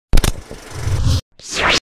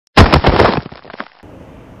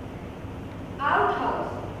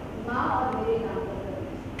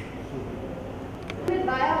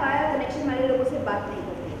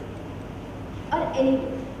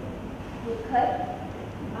Sir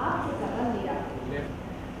आपसे ज्यादा मेरा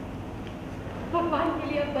भगवान के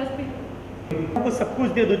लिए अब बस भी वो सब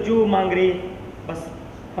कुछ दे दो जो मांग रही, बस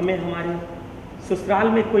हमें हमारे ससुराल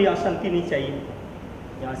में कोई अशांति नहीं चाहिए।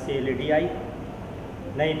 यहाँ से लेडी आई,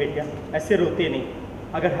 नहीं बेटा ऐसे रोते नहीं,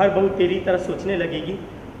 अगर हर बहू तेरी तरह सोचने लगेगी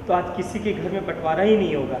तो आज किसी के घर में बंटवारा ही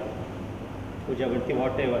नहीं होगा। पूजा बोलती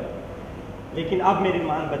वॉट एवर, लेकिन अब मेरे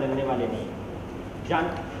मान बदलने वाले नहीं। जान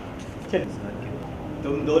चल,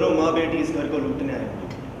 तुम दोनों माँ बेटी इस घर को लूटने आए हो।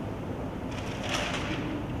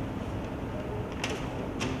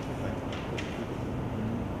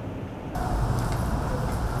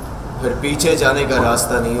 फिर पीछे जाने का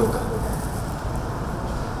रास्ता नहीं होगा।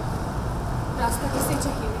 रास्ता किसे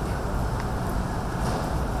चाहिए बेटा?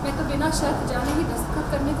 मैं तो बिना शर्त जाने ही दस्तखत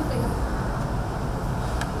करने को तैयार हूं।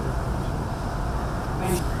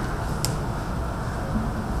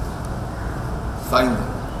 फाइन।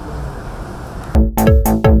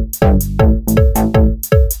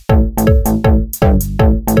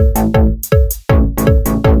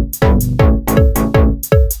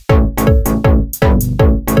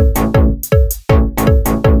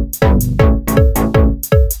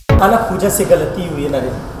 ना पूजा से गलती हुई है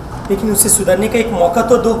नरेन, लेकिन उसे सुधरने का एक मौका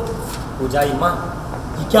तो दो। पूजा माँ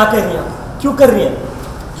ये क्या कर रही है, क्यों कर रही है?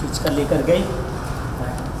 खींच कर लेकर गई।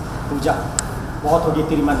 पूजा बहुत हो गई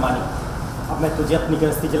तेरी मनमानी, अब मैं तुझे अपनी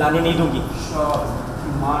गृहस्थी जलाने नहीं दूंगी।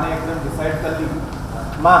 माँ ने एकदम डिसाइड कर ली।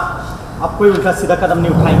 माँ अब कोई उल्टा सीधा कदम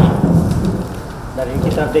नहीं उठाएंगी। नरेन की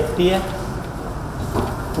तरफ देखती है।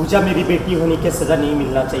 पूजा मेरी बेटी होने की सज़ा नहीं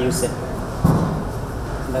मिलना चाहिए उसे।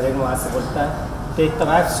 नरेन वहाँ से बोलता है तो एक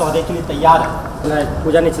तमाम सौदे के लिए तैयार है।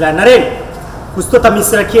 पूजा ने चलाया, नरेन कुछ तो तमीज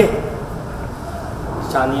से रखिए।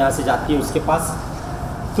 शानी यहाँ से जाती है उसके पास।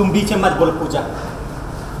 तुम बीच में मत बोलो पूजा,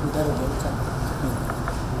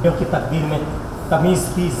 क्योंकि तकदीर में तमीज़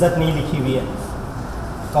की इज्जत नहीं लिखी हुई है।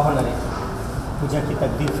 कहो नरेन, पूजा की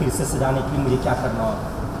तकदीर फिर से सजाने के लिए मुझे क्या करना होगा?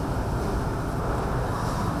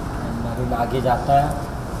 नरेन आगे जाता है,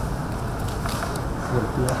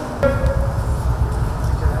 बोलती है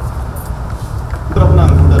अपना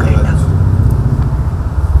अंगूठा लगा दो,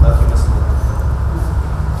 बाकी मसला।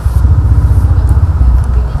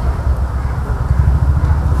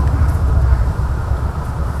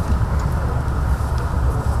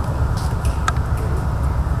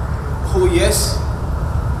 Oh yes,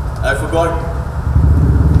 I forgot.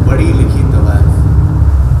 बड़ी लिखी तवायफ।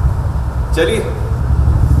 चलिए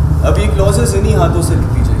अब ये क्लॉजेस इन्हीं हाथों से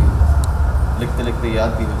लिखती जाइए, लिखते लिखते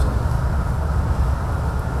याद भी हो जाए।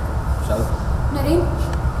 चलो नरेन,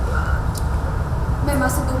 मैं माँ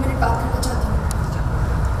से 2 मिनट बात करना चाहती हूँ,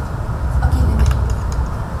 अकेले में।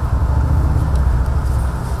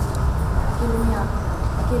 अकेले में आप,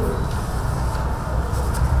 अकेले में।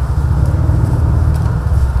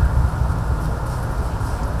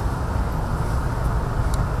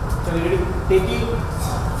 चलिए टेक इट।